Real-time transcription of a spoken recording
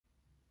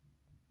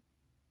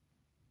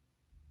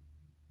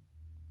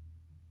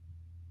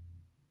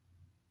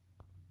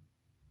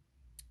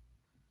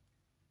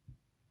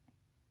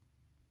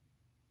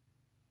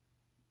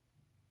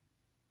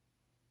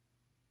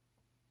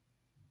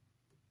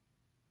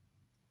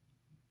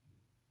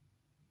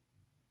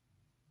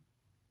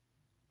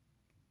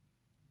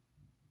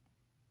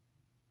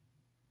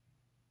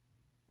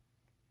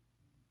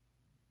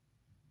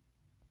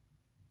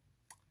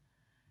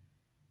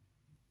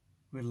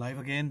We're live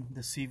again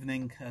this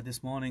evening,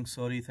 this morning.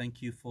 Sorry,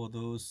 thank you for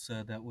those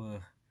that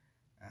were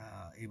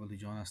able to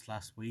join us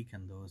last week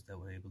and those that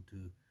were able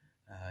to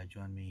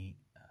join me.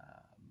 I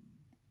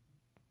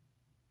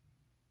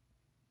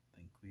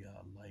think we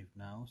are live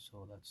now,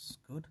 so that's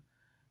good.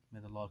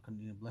 May the Lord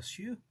continue to bless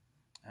you.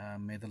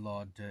 May the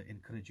Lord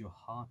encourage your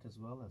heart as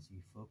well as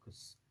you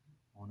focus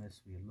on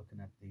this. We are looking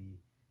at the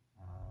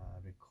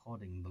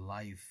recording, the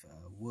live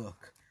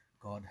work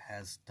God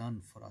has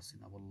done for us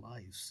in our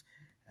lives.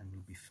 And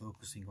we'll be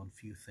focusing on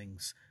few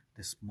things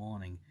this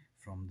morning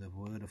from the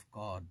Word of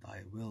God.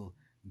 Thy will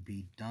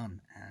be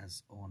done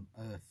as on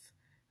earth.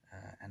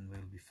 And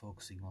we'll be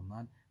focusing on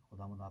that.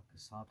 खुदावंद आपके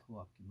साथ हो,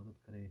 आपकी मदद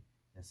करे।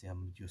 जैसे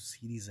हम जो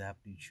सीरीज है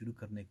अपनी शुरू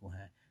करने को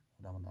है,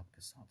 खुदावंद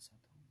आपके साथ साथ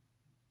हो।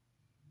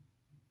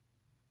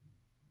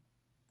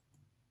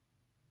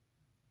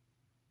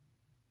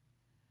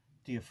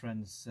 Dear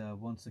friends,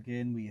 once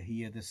again we are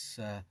here this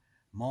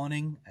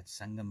morning at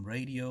Sangam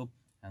Radio,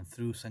 and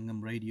through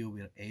Sangam Radio we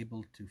are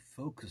able to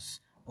focus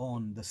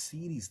on the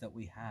series that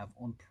we have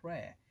on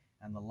prayer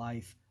and the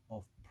life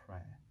of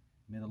prayer.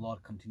 May the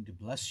Lord continue to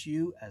bless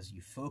you as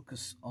you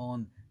focus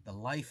on the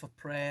life of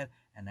prayer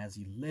and as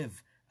you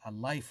live a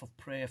life of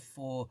prayer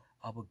for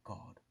our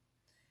God.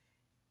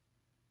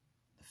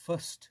 The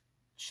first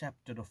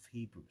chapter of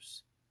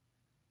Hebrews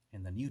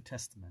in the New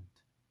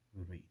Testament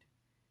we read,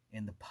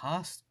 in the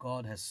past,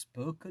 God has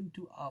spoken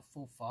to our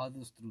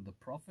forefathers through the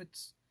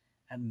prophets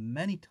and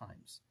many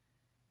times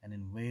and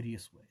in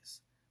various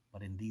ways.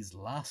 But in these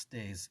last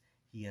days,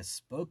 he has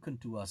spoken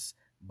to us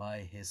by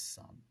his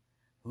Son,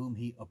 whom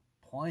he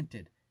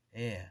appointed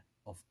heir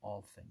of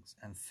all things,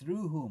 and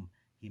through whom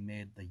he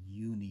made the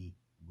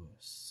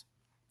universe.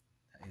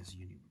 That is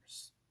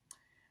universe.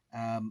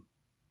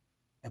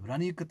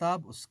 इब्रानी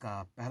किताब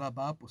उसका पहला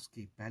बाप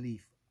उसकी पहली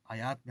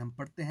आयत में हम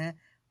पढ़ते हैं,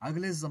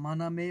 अगले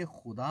ज़माना में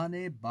खुदा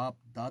ने बाप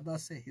दादा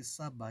से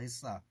हिस्सा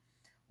बहिस्सा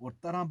और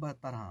तरह ब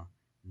तरह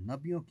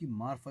नबियों की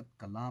मार्फत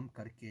कलाम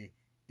करके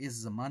इस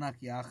ज़माना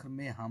के आखिर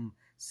में हम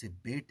से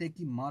बेटे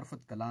की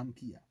मार्फत कलाम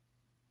किया,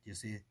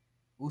 जिसे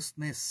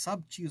उसने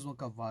सब चीज़ों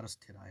का वारिस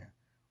ठहराया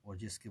और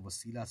जिसके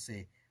वसीला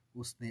से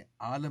उसने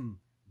आलम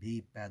भी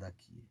पैदा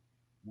किए।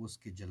 वो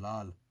उसके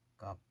जलाल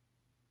का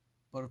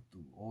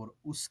परतू और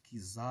उसकी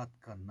ज़ात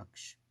का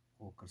नक्श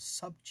होकर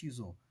सब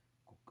चीज़ों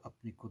को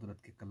अपनी कुदरत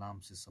के कलाम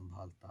से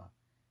संभालता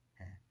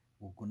है।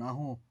 वो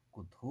गुनाहों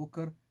को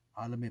धोकर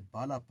आलम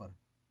बाला पर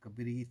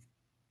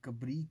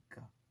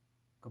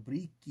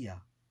कबरीक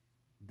किया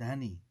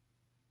दाहिनी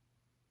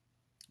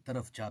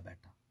तरफ जा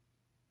बैठा।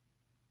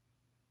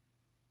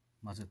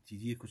 माज़रत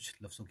कीजिए कुछ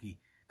लफ्ज़ों की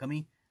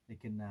कमी,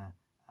 लेकिन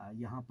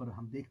यहाँ पर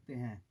हम देखते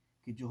हैं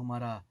कि जो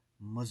हमारा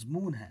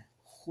मज़मून है,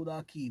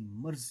 खुदा की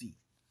मर्ज़ी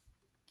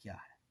क्या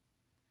है,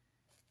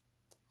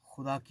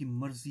 खुदा की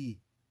मर्ज़ी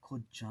को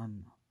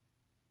जानना।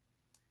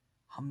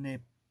 हमने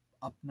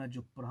अपना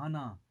जो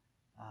पुराना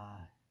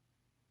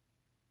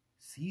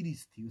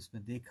सीरीज़ थी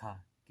उसमें देखा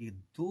कि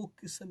दो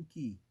किस्म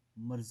की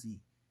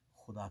मर्ज़ी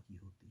खुदा की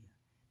होती है।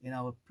 In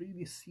our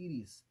previous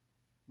series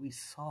we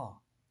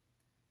saw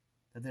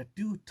that there are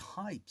two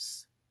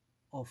types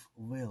of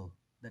will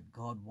that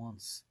God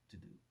wants to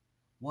do.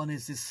 One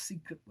is his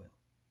secret will,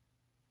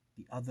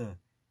 the other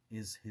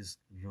is his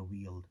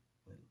revealed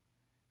will.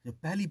 जो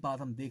पहली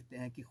बात हम देखते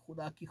हैं कि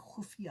खुदा की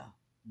खुफिया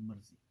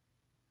मर्जी,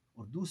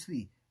 और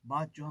दूसरी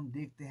बात जो हम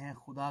देखते हैं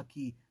खुदा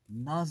की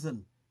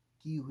नाज़िल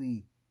की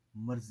हुई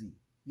मर्जी।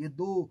 ये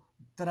दो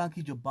तरह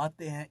की जो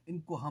बातें हैं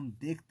इनको हम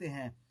देखते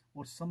हैं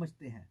और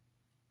समझते हैं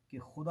कि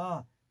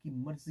खुदा की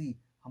मर्जी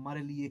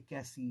हमारे लिए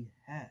कैसी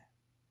है।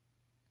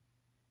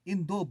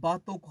 इन दो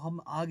बातों को हम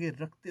आगे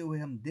रखते हुए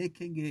हम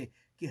देखेंगे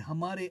कि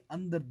हमारे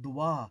अंदर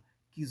दुआ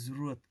की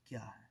ज़रूरत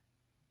क्या है।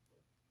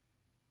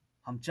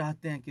 हम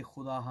चाहते हैं कि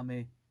खुदा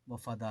हमें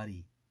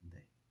वफादारी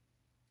दे।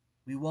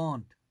 We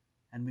want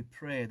and we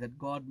pray that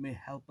God may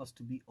help us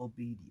to be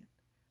obedient,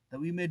 that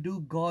we may do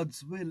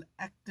God's will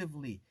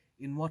actively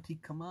in what he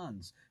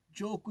commands.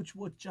 जो कुछ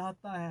वो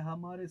चाहता है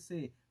हमारे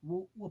से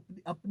वो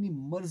अपनी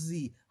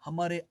मर्जी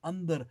हमारे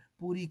अंदर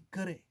पूरी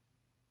करे।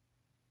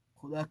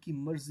 खुदा की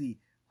मर्जी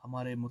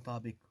हमारे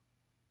मुताबिक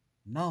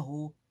ना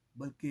हो,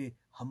 बल्कि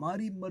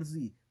हमारी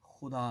मर्जी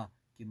खुदा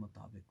के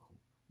मुताबिक हो।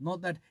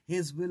 Not that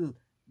his will,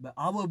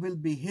 our will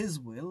be his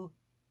will,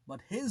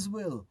 but his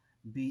will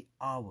be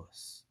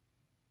ours.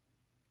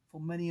 For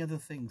many other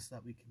things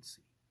that we can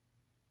see.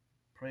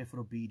 Pray for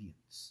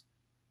obedience.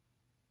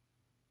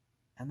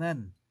 And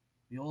then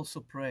we also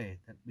pray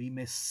that we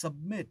may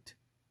submit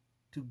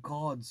to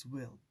God's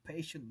will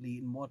patiently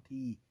in what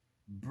he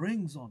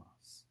brings on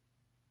us.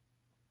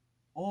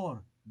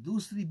 और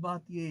दूसरी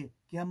बात ये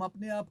कि हम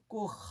अपने आप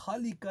को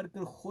खाली कर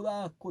कर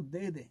खुदा को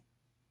दे दें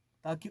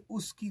ताकि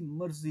उसकी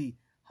मर्जी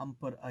हम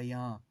पर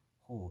आया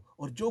हो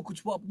और जो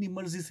कुछ वो अपनी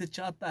मर्जी से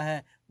चाहता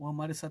है वो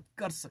हमारे साथ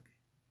कर सके।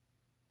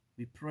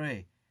 We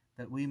pray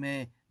that we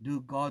may do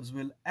God's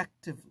will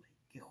actively,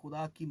 कि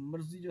खुदा की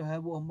मर्जी जो है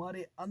वो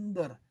हमारे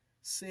अंदर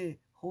से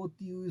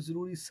होती हुई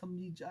जरूरी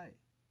समझी जाए।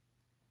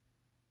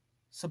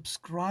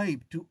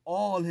 Subscribe to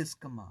all his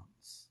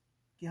commands,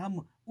 कि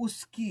हम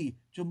उसकी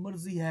जो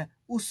मर्जी है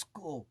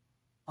उसको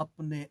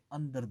अपने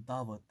अंदर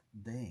दावत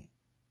दें.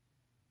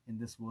 In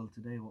this world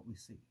today, what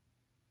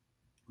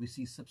we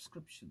see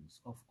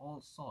subscriptions of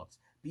all sorts.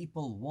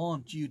 People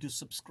want you to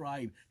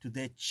subscribe to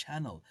their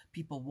channel.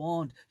 People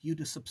want you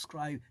to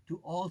subscribe to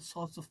all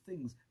sorts of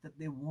things that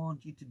they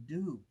want you to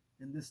do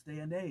in this day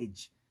and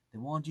age. They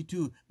want you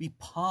to be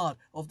part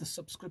of the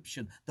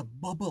subscription, the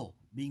bubble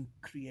being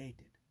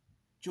created.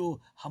 जो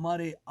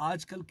हमारे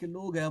आजकल के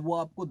लोग हैं वो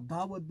आपको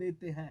दावत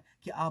देते हैं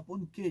कि आप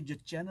उनके जो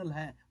चैनल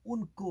हैं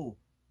उनको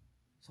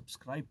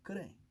सब्सक्राइब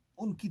करें,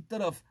 उनकी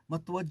तरफ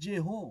मतवज्जे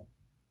हों.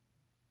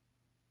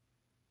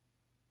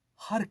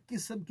 हर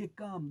किस्म के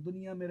काम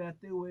दुनिया में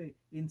रहते हुए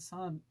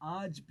इंसान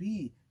आज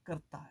भी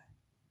करता है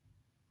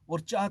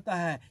और चाहता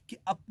है कि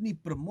अपनी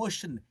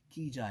प्रमोशन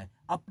की जाए,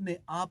 अपने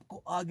आप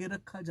को आगे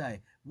रखा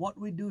जाए. What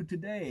we do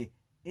today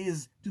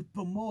is to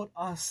promote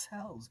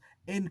ourselves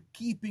in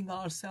keeping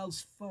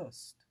ourselves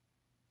first.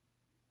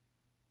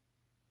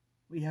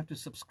 We have to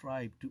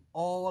subscribe to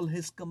all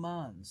his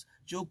commands.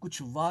 जो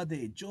कुछ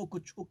वादे, जो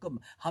कुछ हुक्म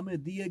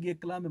हमें दिए गए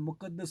कलाम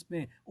मुकद्दस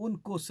में,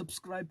 उनको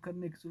सब्सक्राइब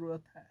करने की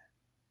जरूरत है.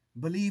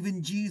 Believe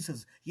in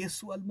Jesus.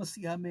 यीशु अल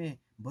मसीह में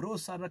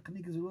भरोसा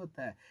रखने की जरूरत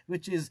है,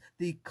 which is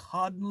the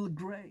cardinal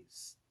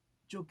grace,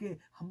 जो कि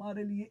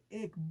हमारे लिए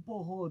एक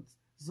बहुत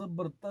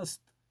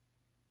जबरदस्त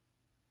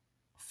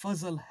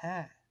फजल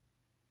है.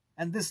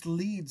 And this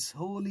leads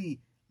holy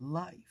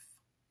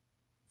life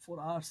for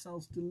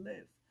ourselves to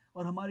live.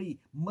 और हमारी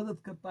मदद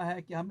करता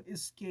है कि हम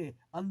इसके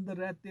अंदर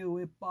रहते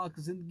हुए पाक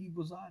जिंदगी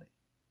गुजारें.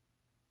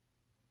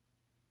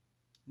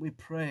 We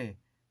pray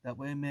that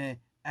we may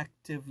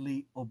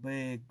actively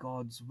obey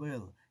God's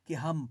will, कि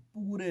हम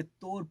पूरे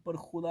तौर पर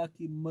खुदा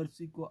की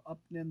मर्जी को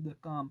अपने अंदर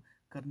काम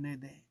करने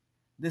दें.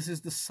 This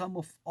is the sum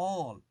of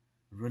all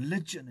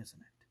religion,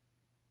 isn't it?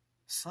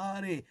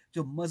 सारे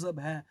जो मजहब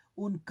हैं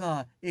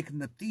उनका एक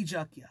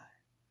नतीजा क्या है?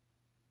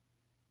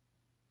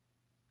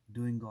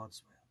 Doing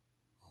God's will.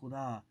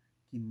 खुदा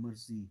की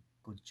मर्जी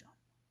को जानना,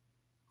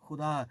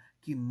 खुदा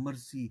की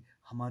मर्जी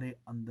हमारे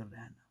अंदर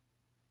रहना.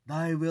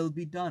 Thy will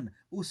be done.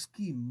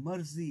 उसकी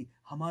मर्जी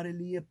हमारे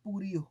लिए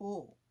पूरी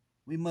हो.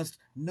 We must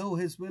know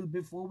his will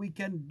before we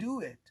can do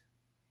it.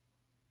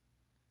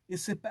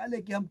 इससे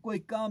पहले कि हम कोई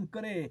काम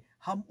करें,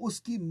 हम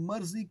उसकी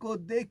मर्जी को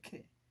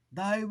देखें.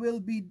 Thy will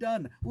be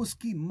done.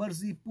 उसकी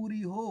मर्जी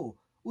पूरी हो.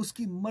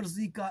 उसकी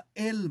मर्जी का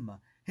इल्म,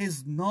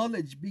 his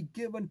knowledge be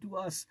given to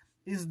us,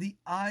 is the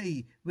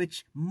eye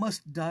which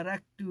must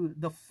direct to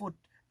the foot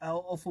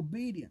of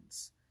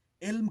obedience.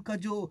 इल्म का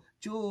जो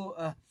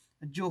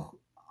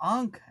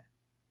आंख है,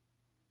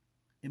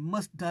 it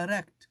must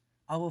direct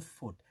our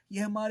foot. ये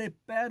हमारे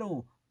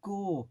पैरों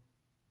को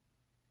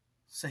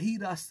सही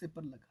रास्ते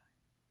पर लगाए,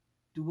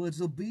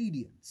 towards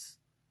obedience.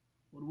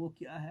 और वो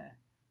क्या है?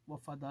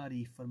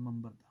 वफादारी,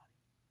 फरमाबरदारी.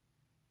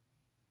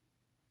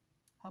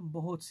 हम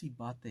बहुत सी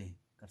बातें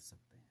कर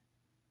सकते हैं.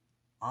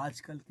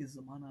 आजकल के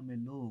ज़माना में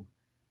लोग,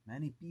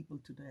 many people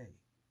today,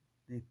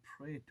 they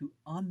pray to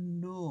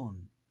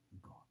unknown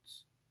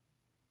gods,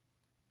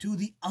 to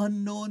the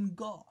unknown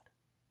God,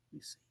 we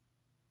see.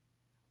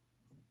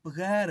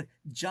 बगैर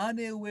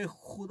जाने हुए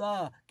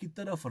खुदा की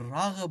तरफ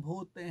राग़ब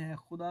होते हैं,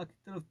 खुदा की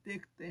तरफ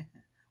देखते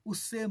हैं,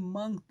 उससे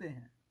मांगते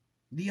हैं.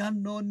 The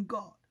unknown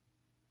God.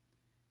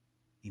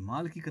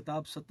 ईमाल की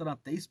किताब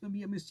 17:23 में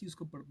भी हम इस चीज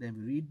को पढ़ते हैं.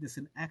 We read this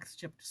in Acts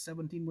chapter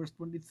 17 verse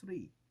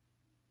 23.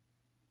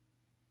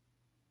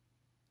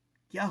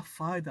 क्या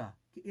फायदा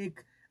कि एक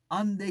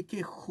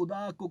अनदेखे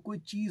खुदा को कोई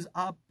चीज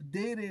आप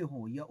दे रहे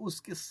हो या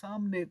उसके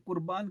सामने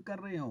कुर्बान कर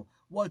रहे हो.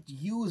 What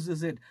use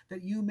is it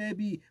that you may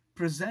be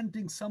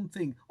presenting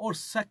something or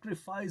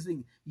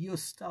sacrificing your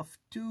stuff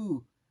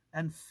to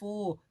and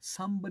for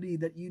somebody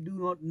that you do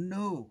not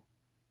know?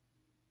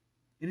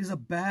 It is a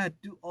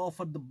bad to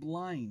offer the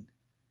blind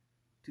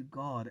to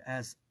God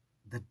as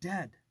the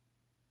dead.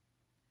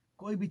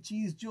 कोई भी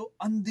चीज जो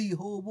अंधी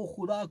हो वो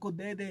खुदा को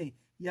दे दे,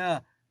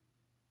 या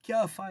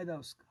क्या फायदा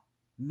उसका?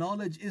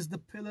 Knowledge is the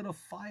pillar of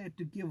fire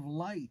to give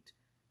light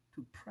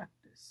to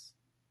practice.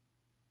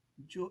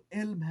 जो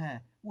इल्म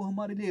है वो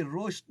हमारे लिए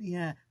रोशनी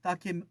है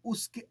ताकि हम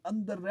उसके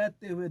अंदर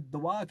रहते हुए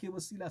दुआ के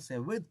वसीला से,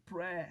 with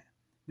prayer,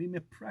 we may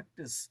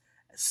practice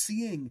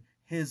seeing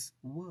his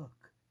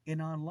work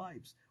in our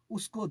lives.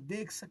 उसको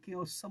देख सके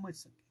और समझ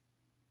सके.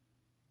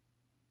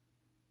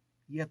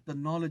 Yet the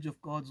knowledge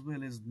of God's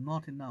will is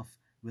not enough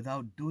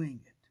without doing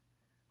it.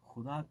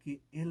 खुदा के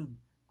इल्म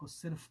को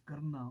सिर्फ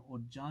करना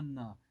और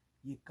जानना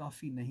ये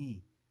काफी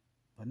नहीं,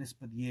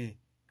 बनिस्बत ये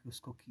कि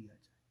उसको किया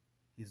जाए.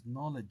 His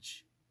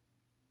knowledge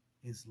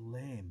is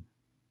lame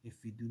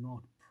if we do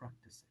not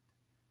practice it.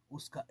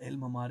 उसका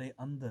इल्म हमारे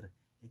अंदर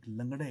एक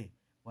लंगड़े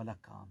वाला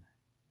काम है.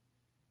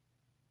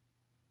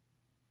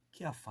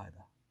 क्या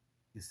फायदा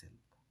इस इल्म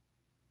का?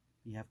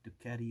 We have to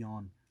carry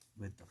on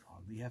with the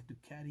Lord. We have to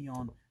carry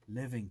on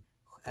living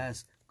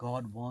as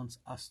God wants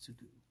us to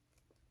do.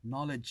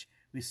 Knowledge,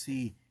 we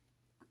see,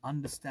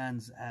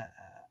 understands,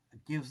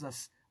 gives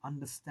us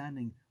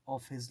understanding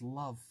of his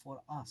love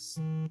for us.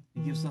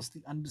 It gives us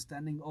the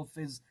understanding of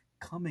his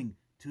coming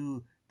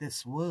to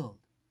this world.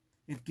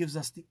 It gives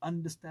us the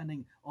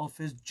understanding of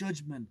his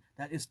judgment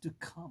that is to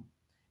come.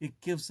 It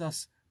gives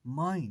us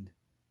mind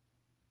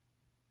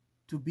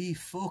to be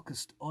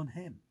focused on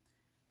him.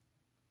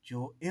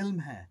 जो इल्म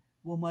है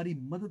वो हमारी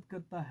मदद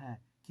करता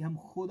है कि हम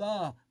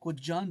खुदा को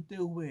जानते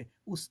हुए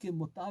उसके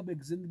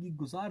मुताबिक जिंदगी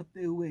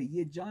गुजारते हुए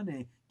ये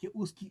जाने कि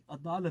उसकी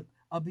अदालत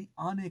अभी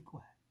आने को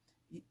है,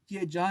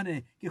 ये जाने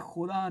कि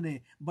खुदा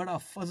ने बड़ा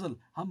फजल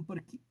हम पर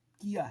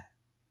किया है.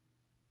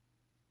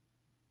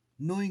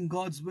 Knowing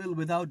God's will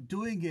without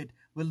doing it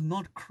will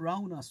not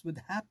crown us with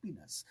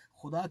happiness.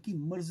 खुदा की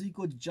मर्जी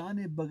को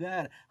जाने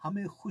बगैर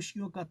हमें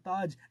खुशियों का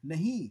ताज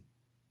नहीं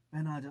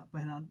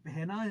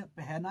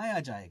पहनाया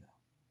जाएगा.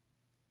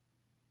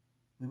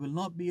 We will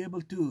not be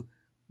able to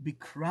be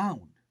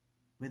crowned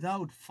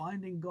without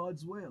finding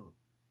God's will.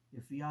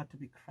 If we are to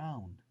be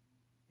crowned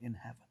in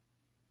heaven,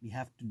 we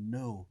have to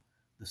know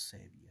the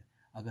Savior.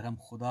 अगर हम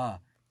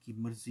खुदा की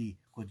मर्जी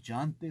को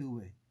जानते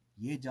हुए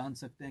ये जान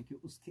सकते हैं कि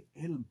उसके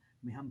इल्म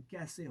में हम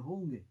कैसे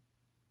होंगे,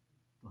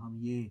 तो हम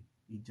ये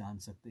भी जान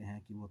सकते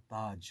हैं कि वो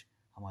ताज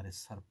हमारे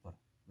सर पर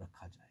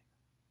रखा जाएगा.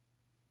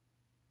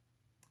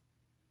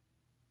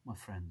 My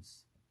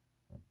friends,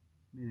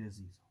 मेरे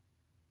अजीजों,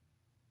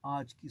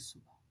 आज की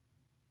सुबह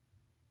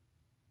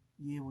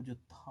ये वो जो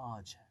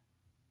ताज है,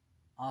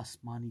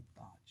 आसमानी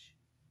ताज,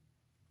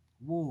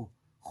 वो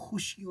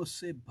खुशियों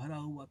से भरा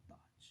हुआ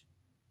ताज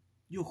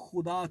जो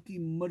खुदा की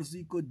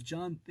मर्जी को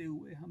जानते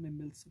हुए हमें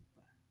मिल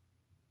सकता है,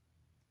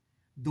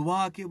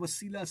 दुआ के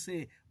वसीला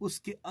से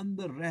उसके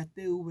अंदर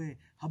रहते हुए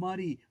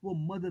हमारी वो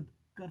मदद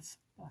कर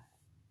सकता है.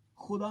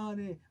 खुदा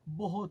ने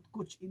बहुत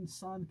कुछ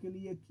इंसान के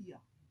लिए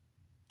किया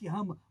कि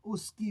हम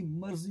उसकी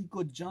मर्जी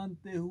को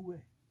जानते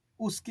हुए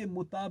उसके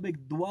मुताबिक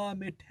दुआ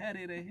में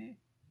ठहरे रहें.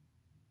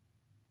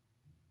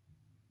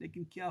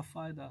 लेकिन क्या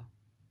फायदा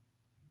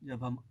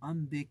जब हम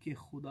अनदेखे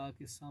खुदा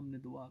के सामने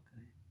दुआ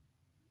करें?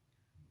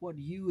 What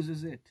use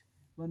is it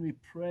when we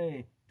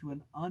pray to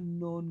an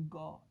unknown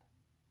God?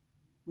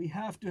 We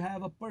have to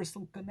have a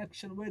personal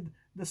connection with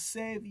the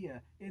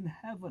Savior in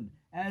heaven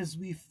as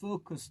we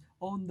focus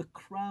on the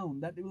crown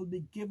that will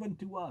be given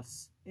to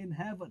us in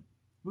heaven.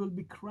 We'll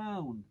be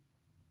crowned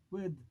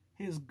with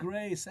His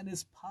grace and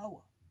His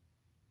power.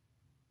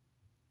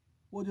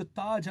 वो जो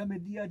ताज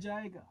हमें दिया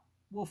जाएगा,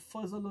 वो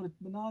फजल और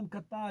इत्मीनान का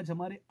ताज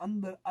हमारे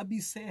अंदर अभी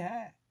से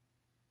है.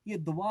 ये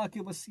दुआ के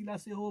वसीला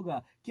से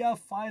होगा. क्या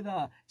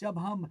फायदा जब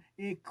हम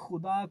एक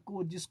खुदा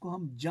को जिसको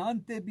हम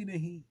जानते भी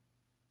नहीं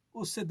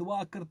उससे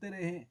दुआ करते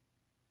रहें?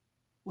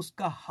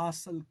 उसका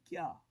हासिल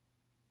क्या?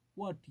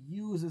 What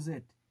use is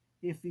it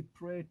if we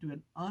pray to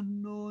an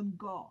unknown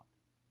God?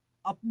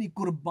 अपनी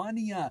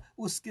कुर्बानियां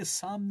उसके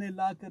सामने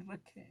लाकर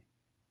रखें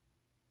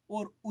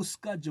और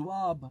उसका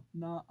जवाब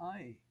ना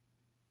आए.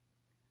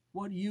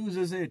 What use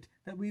is it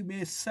that we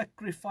may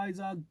sacrifice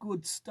our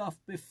good stuff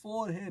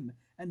before Him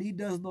and He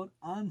does not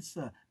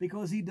answer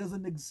because He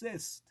doesn't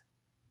exist?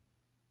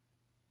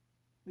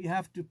 We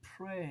have to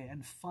pray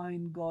and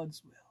find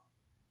God's will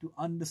to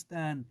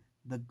understand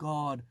the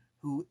God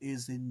who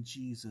is in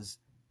Jesus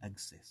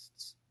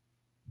exists.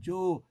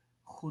 जो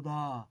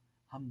खुदा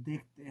हम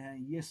देखते हैं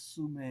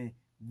यीशु में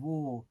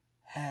वो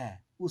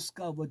है,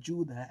 उसका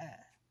वजूद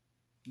है,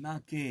 ना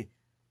कि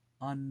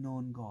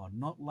unknown God,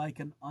 not like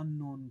an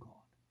unknown God.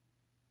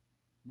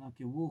 ना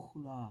कि वो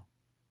खुदा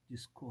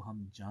जिसको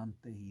हम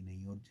जानते ही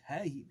नहीं और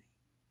है ही नहीं.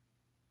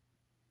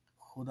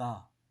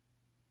 खुदा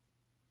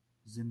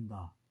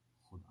जिंदा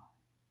खुदा है.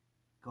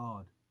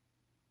 God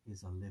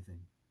is a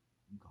living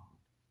God.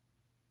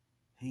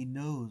 He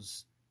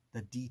knows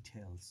the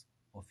details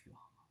of your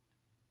heart.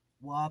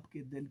 वो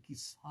आपके दिल की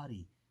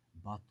सारी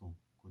बातों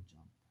को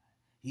जानता है.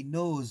 He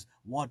knows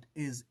what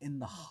is in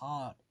the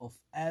heart of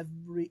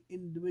every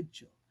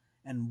individual.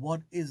 And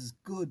what is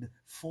good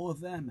for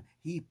them,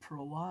 He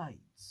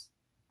provides.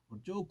 और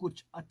जो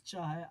कुछ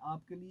अच्छा है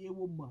आपके लिए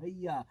वो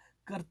मुहैया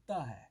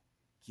करता है.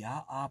 क्या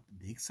आप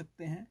देख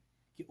सकते हैं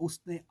कि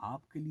उसने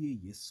आपके लिए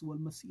यीशु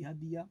मसीहा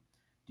दिया?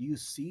 Do you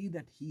see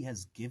that He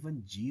has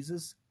given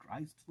Jesus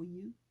Christ for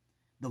you?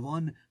 The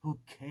one who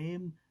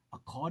came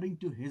according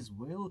to His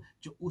will,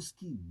 जो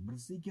उसकी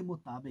मर्जी के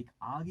मुताबिक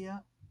आ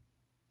गया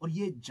और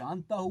ये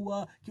जानता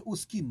हुआ कि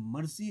उसकी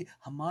मर्जी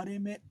हमारे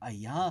में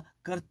अया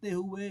करते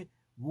हुए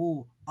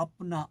वो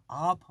अपना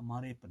आप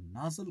हमारे पर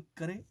नाज़िल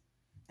करे,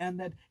 and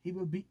that He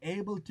will be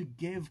able to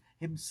give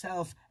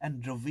Himself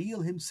and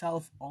reveal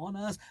Himself on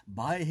us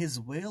by His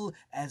will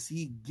as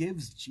He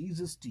gives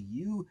Jesus to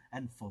you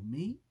and for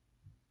me.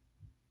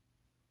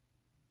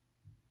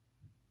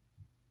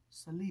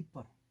 सलीब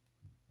पर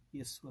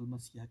यीशु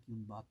मसीह की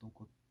उन बातों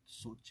को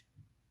सोचें,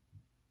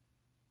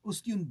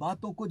 उसकी उन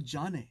बातों को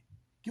जाने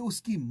कि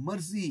उसकी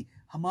मर्जी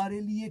हमारे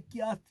लिए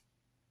क्या थी.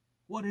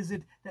 What is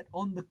it that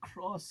on the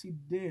cross He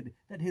did,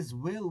 that His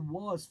will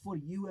was for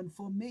you and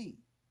for me?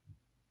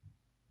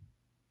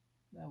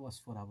 That was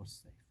for our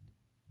safety.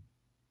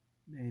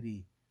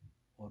 मेरी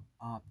और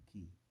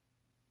आपकी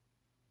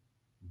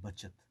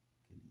बचत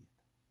के लिए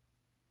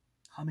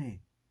था,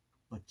 हमें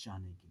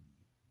बचाने के लिए.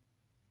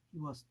 He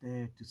was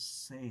there to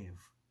save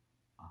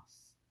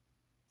us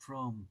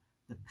from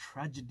the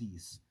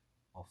tragedies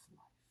of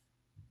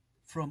life,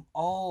 from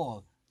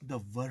all the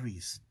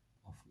worries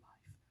of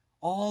life,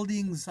 all the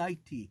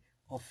anxiety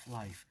of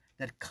life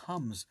that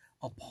comes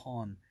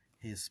upon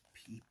his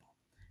people.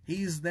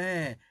 He is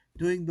there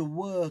doing the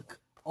work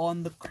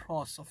on the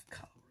cross of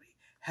Calvary,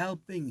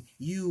 helping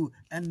you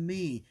and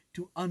me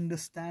to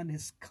understand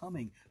his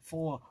coming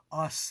for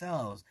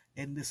ourselves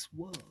in this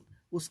world.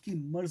 उसकी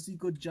मर्जी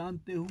को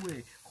जानते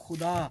हुए,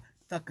 खुदा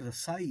तक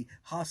रसाई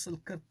हासिल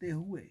करते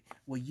हुए,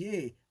 वो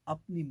ये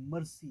अपनी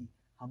मर्जी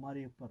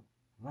हमारे ऊपर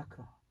रख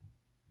रहा।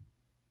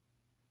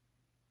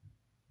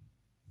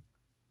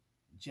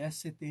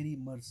 जैसे तेरी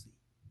मर्जी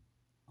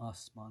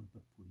आसमान पर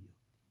पूरी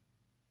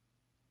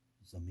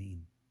होती, जमीन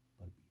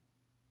पर भी।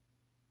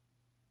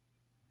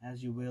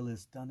 As your will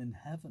is done in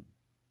heaven,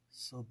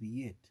 so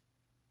be it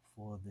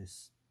for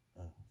this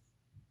earth.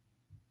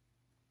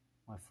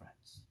 My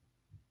friends,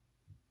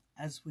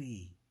 as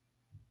we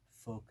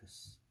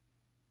focus,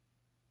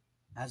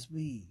 as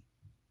we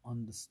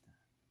understand,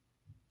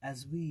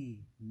 as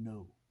we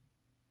know,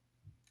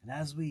 and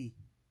as we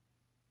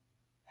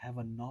have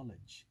a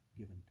knowledge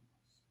given to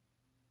us,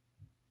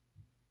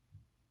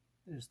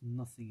 there's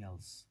nothing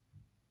else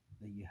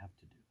that you have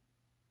to do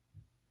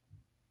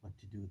but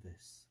to do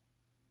this.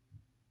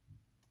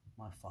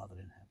 My Father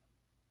in heaven,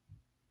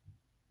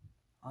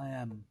 I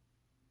am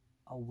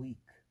a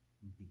weak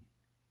being.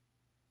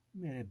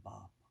 मेरे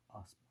बाप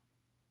आसमान,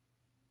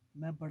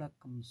 मैं बड़ा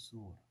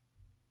कमजोर,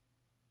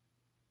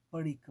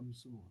 बड़ी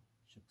कमजोर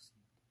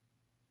शख्सियत।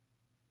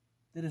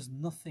 There is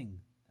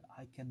nothing that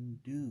I can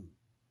do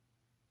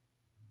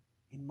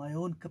in my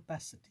own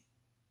capacity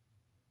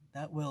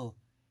that will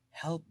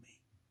help me.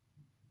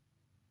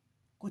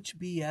 कुछ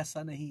भी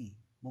ऐसा नहीं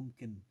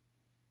मुमकिन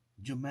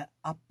जो मैं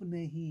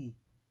अपने ही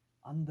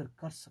अंदर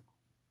कर सकूं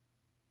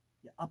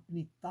या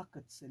अपनी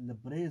ताकत से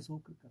लबरेज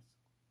होकर कर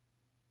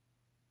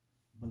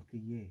सकूं, बल्कि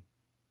ये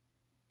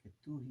कि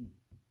तू ही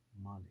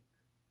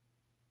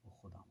मालिक और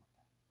खुदावंद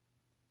है।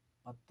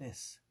 But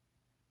this,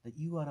 that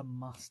you are a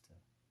master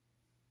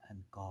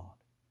and God.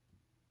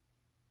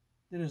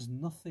 There is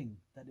nothing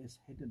that is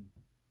hidden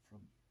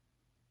from you.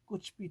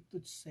 कुछ भी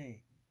तुझसे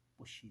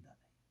पोशीदा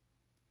नहीं।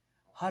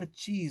 हर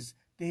चीज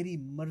तेरी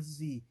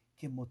मर्जी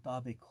के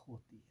मुताबिक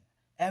होती है।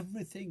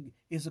 Everything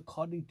is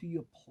according to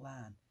your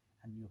plan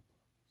and your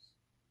purpose.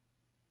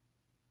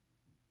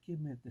 Give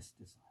me this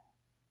desire,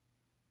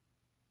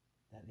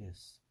 that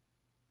is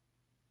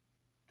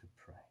to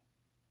pray.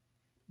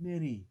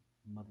 मेरी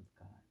मदद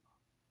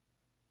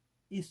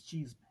कराए इस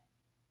चीज में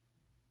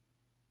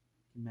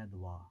कि मैं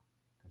दुआ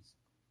कर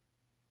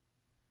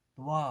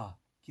सकूं। दुआ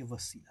के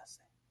वसीला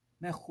से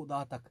मैं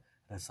खुदा तक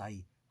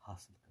रसाई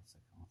हासिल कर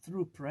सकूं।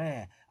 Through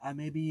prayer, I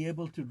may be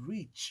able to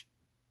reach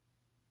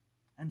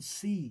and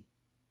see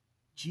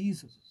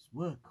Jesus'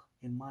 work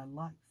in my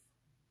life.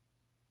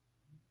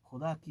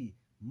 खुदा की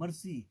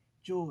मर्जी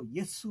जो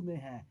यीशु में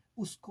है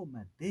उसको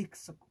मैं देख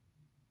सकूं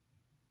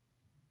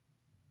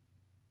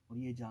और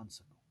ये जान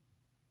सकूं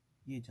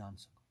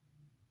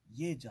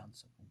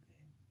कि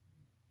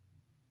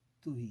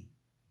तू ही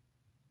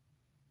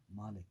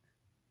मालिक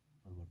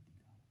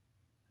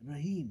परवरदिगार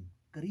रहीम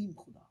करीम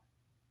खुदा।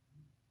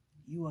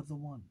 You are the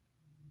one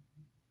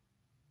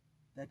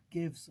that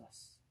gives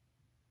us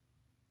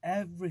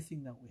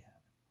everything that we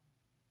have,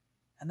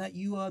 and that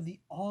you are the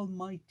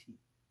Almighty.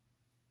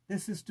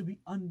 This is to be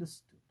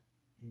understood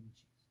in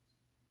Jesus.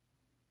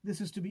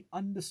 This is to be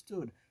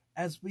understood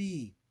as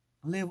we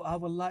live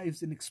our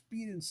lives in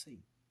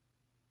experiencing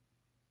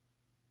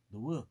the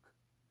work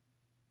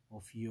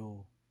of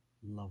your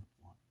loved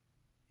one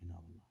in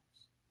our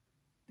lives.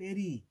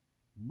 तेरी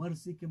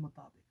मर्जी के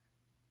मुताबिक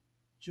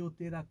जो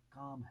तेरा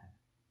काम है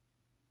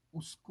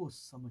उसको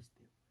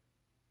समझते हुए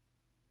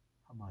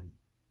हमारी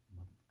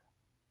मदद कर।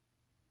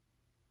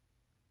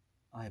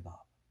 आए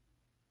बाप,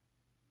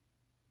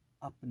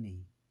 अपनी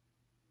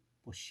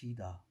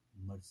पोशीदा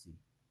मर्जी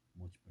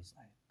मुझ पर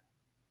जाहिर कर।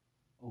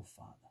 Oh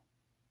Father,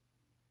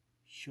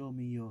 show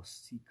me your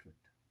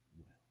secret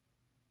will.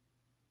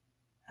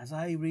 As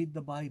I read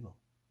the Bible,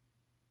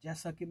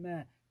 जैसा कि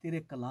मैं तेरे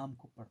कलाम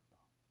को पढ़ता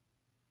हूँ,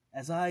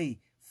 as I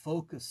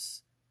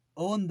focus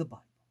on the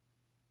Bible,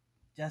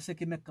 जैसे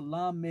कि मैं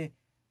कलाम में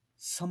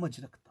समझ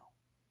रखता हूँ,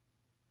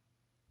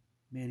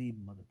 मेरी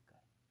मदद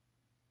कर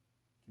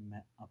कि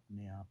मैं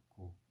अपने आप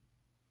को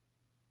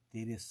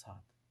तेरे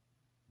साथ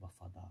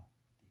वफादार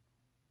देखूं।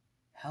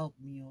 Help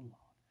me, O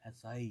Lord,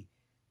 as I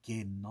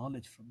gain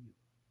knowledge from you,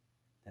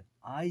 that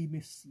I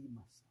may see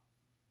myself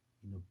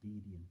in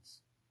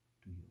obedience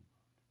to your word.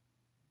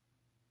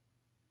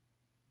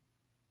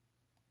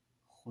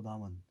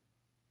 खुदावंद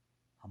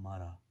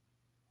हमारा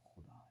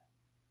खुदा है।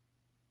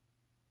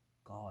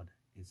 God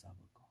is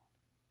our God.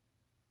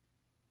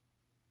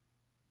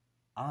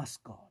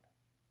 Ask God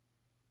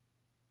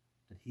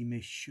that he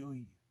may show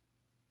you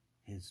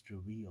his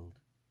revealed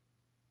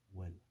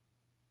will.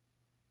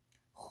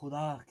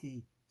 खुदा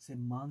की से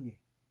मांगे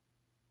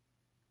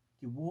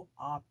कि वो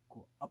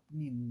आपको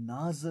अपनी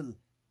नाज़िल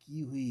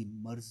की हुई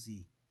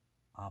मर्जी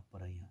आप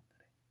पर अयां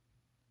करे।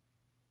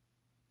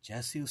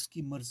 जैसे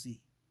उसकी मर्जी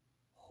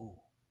हो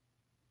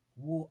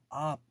वो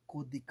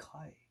आपको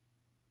दिखाए.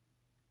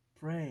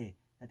 Pray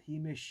that he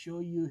may show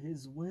you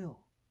his will.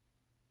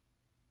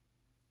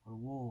 और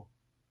वो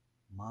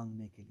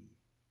मांगने के लिए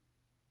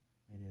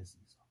मेरे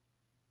अजीजों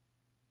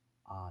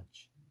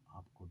आज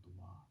आपको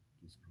दुआ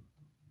की जरूरत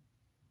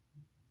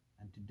है.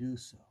 And to do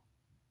so,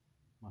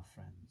 my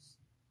friends,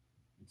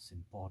 it's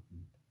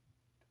important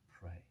to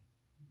pray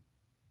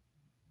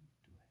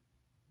to him.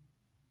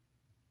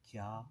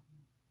 क्या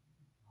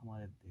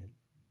हमारे दिल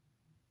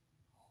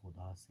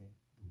खुदा से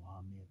दुआ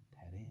में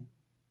ठहरे हैं?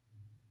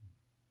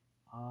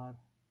 Are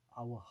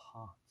our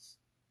hearts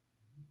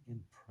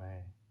in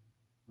prayer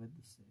with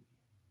the Savior?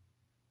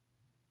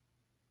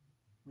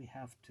 We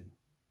have to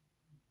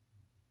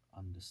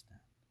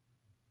understand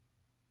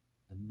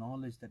the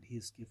knowledge that He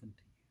has given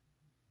to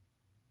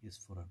you is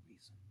for a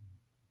reason.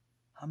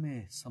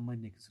 हमें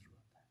समझने की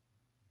ज़रूरत है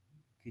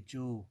कि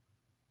जो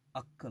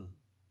अक्ल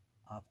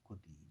आपको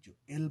दी, जो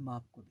इल्म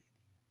आपको दे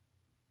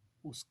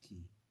दिया,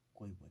 उसकी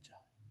कोई वजह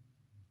है.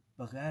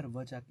 बगैर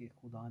वजह के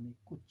खुदा ने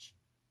कुछ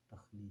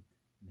तख्लीक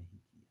नहीं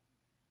किया.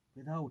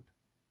 Without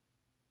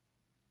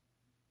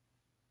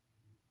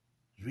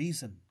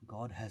reason,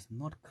 God has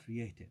not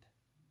created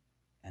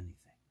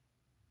anything.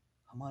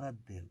 हमारा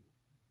दिल,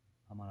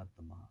 हमारा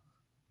दिमाग,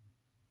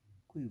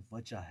 कोई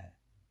वजह है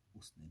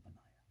उसने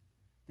बनाया.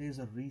 There is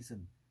a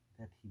reason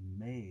that He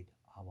made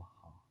our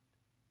heart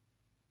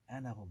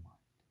and our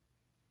mind.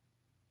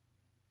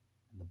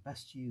 And the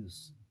best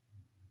use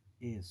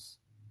is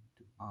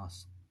to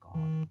ask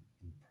God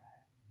in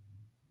prayer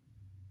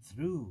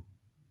through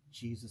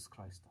Jesus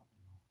Christ our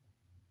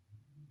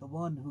Lord, the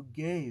one who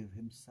gave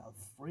Himself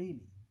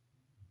freely,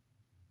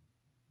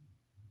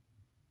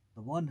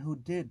 the one who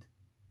did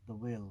the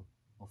will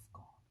of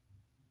God.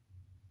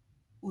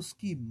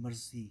 उसकी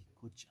मर्जी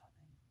को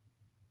जाने,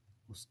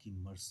 उसकी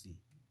मर्जी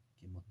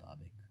के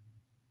मुताबिक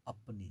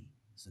अपनी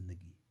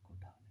जिंदगी को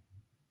ढालें.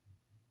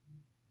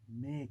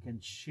 Make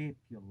and shape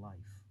your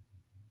life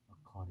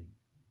according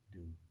to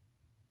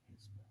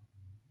His will.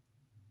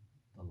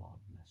 The Lord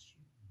bless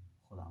you.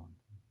 खुदावंद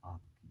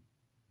आपकी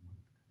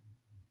मदद करे.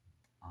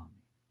 आमीन.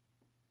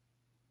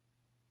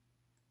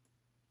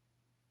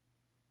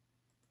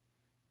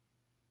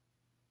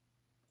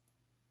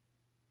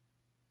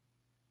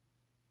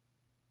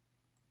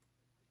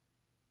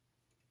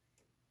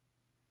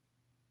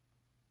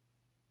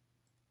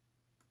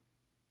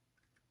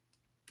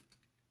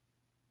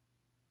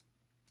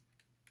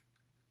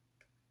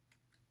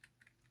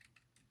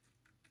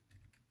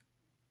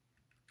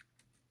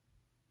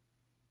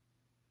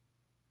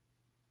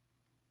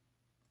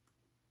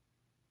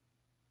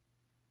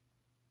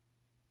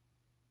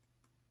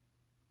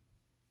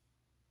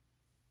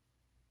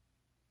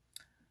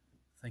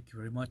 Thank you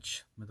very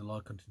much. May the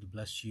Lord continue to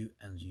bless you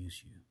and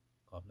use you.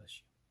 God bless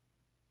you.